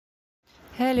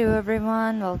Hello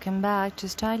everyone, welcome back to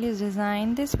Stylish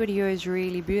Design. This video is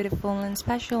really beautiful and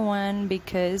special one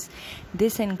because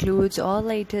this includes all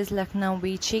latest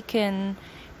Luckhnowi chicken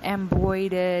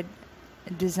embroidered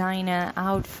designer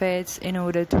outfits. In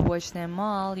order to watch them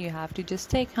all, you have to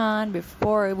just take on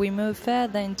before we move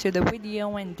further into the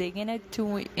video and dig in it.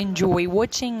 To enjoy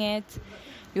watching it,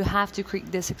 you have to click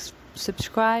the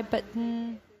subscribe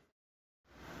button.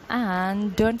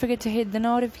 And don't forget to hit the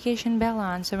notification bell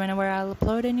on so whenever I'll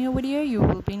upload a new video you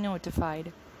will be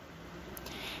notified.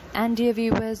 And dear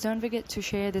viewers, don't forget to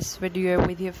share this video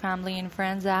with your family and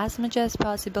friends as much as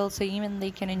possible so even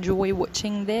they can enjoy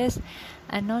watching this.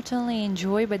 And not only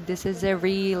enjoy, but this is a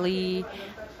really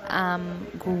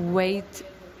great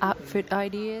outfit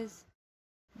ideas.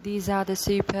 These are the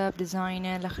superb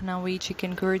designer Luckhnowi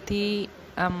Chickenkari.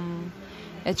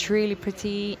 It's really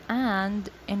pretty and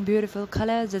in beautiful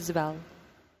colors as well.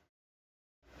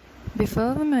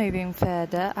 Before we moving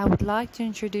further, I would like to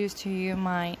introduce to you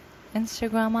my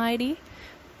Instagram ID,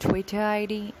 Twitter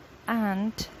ID,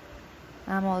 and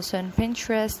I'm also on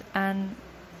Pinterest and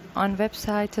on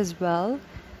website as well.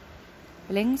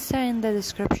 Links are in the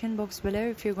description box below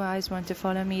if you guys want to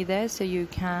follow me there, so you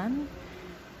can.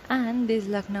 And this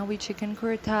Luckhnowi chicken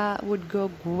kurta would go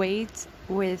great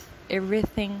with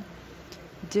everything.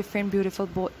 Different beautiful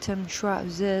bottom,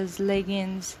 trousers,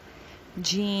 leggings,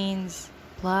 jeans,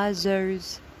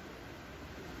 plazos,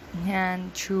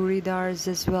 and churidars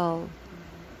as well.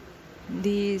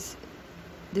 This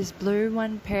blue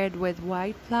one paired with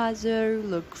white plazo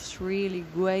looks really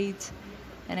great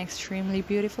and extremely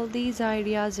beautiful. These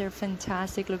ideas are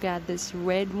fantastic. Look at this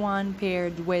red one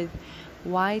paired with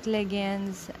white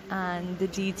leggings, and the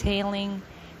detailing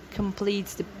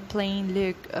completes the plain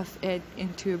look of it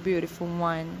into a beautiful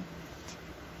one.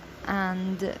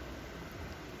 And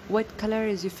what color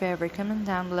is your favorite? Comment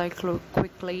down below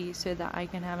quickly so that I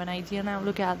can have an idea. Now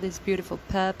look at this beautiful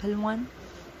purple one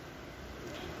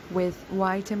with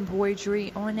white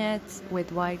embroidery on it,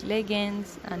 with white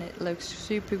leggings, and it looks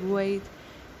super great.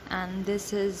 And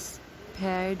this is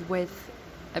paired with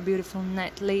a beautiful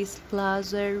net lace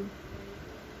plazo.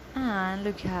 And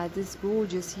look at this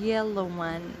gorgeous yellow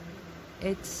one.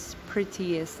 It's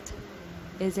prettiest,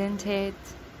 isn't it?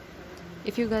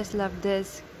 If you guys love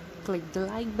this, click the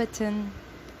like button.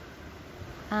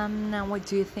 Now what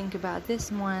do you think about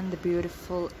this one? The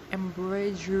beautiful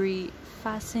embroidery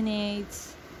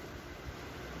fascinates.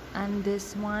 And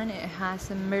this one, it has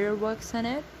some mirror works on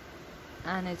it,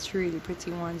 and it's really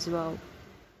pretty one as well.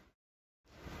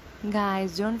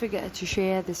 Guys, don't forget to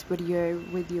share this video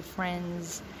with your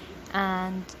friends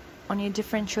and on your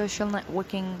different social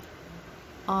networking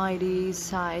ID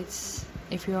sites.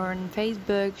 If you're on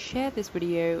Facebook, share this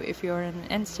video. If you're on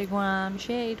Instagram,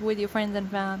 share it with your friends and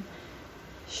fam.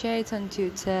 Share it on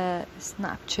Twitter,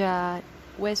 Snapchat,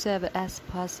 wherever as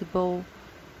possible.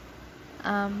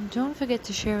 Don't forget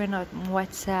to share it on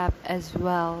WhatsApp as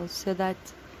well so that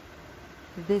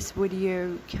this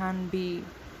video can be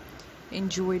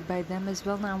enjoyed by them as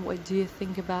well. Now what do you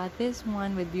think about this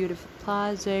one with beautiful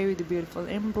plazo, the beautiful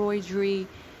embroidery?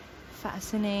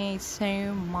 Fascinates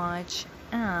so much,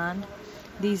 and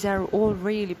these are all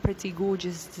really pretty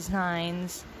gorgeous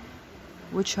designs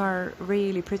which are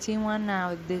really pretty one.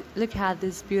 Now look at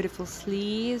this beautiful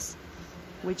sleeves,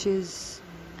 which is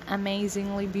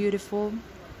amazingly beautiful,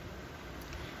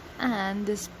 and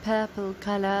this purple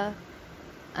color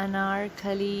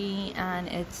anarkali, and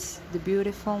it's the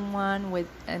beautiful one with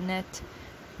a net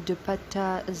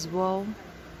dupatta as well.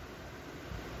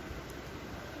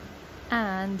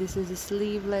 And this is a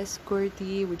sleeveless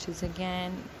kurti, which is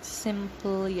again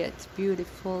simple yet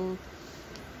beautiful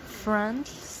front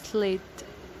slit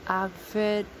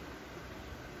outfit.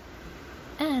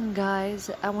 And guys,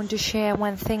 I want to share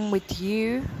one thing with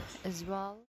you as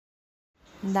well,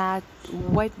 that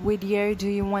what video do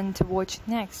you want to watch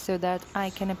next so that I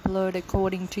can upload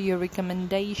according to your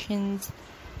recommendations,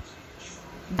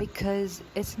 because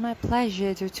it's my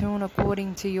pleasure to tune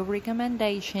according to your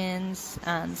recommendations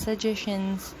and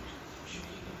suggestions.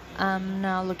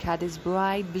 Now look at this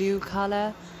bright blue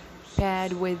color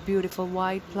paired with beautiful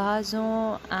white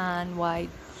plazo and white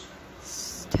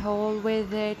stole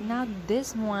with it. Now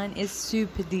this one is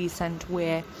super decent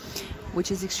wear,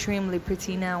 which is extremely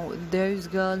pretty. Now those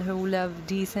girls who love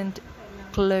decent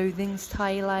clothing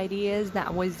style ideas,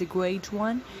 that was the great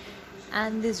one.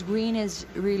 And this green is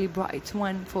really bright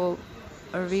one for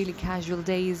a really casual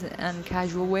days and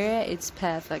casual wear. It's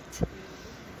perfect.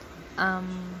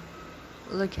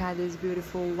 Look at this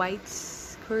beautiful white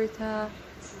kurta.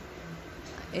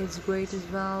 It's great as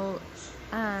well.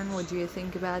 And what do you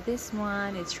think about this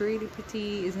one? It's really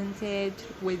pretty, isn't it?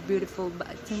 With beautiful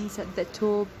buttons at the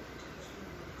top.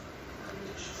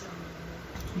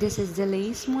 This is the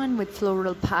lace one with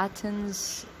floral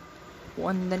patterns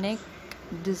on the neck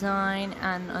design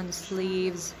and on the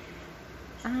sleeves.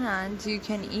 And you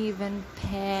can even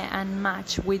pair and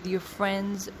match with your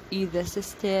friends, either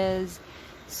sisters,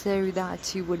 so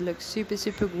that you would look super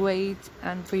great,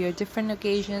 and for your different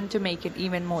occasion to make it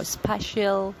even more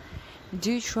special.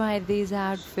 Do try these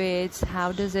outfits.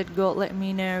 How does it go? Let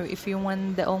me know. If you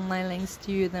want the online links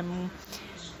to them,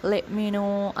 let me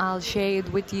know. I'll share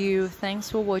it with you. Thanks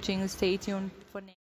for watching. Stay tuned for next.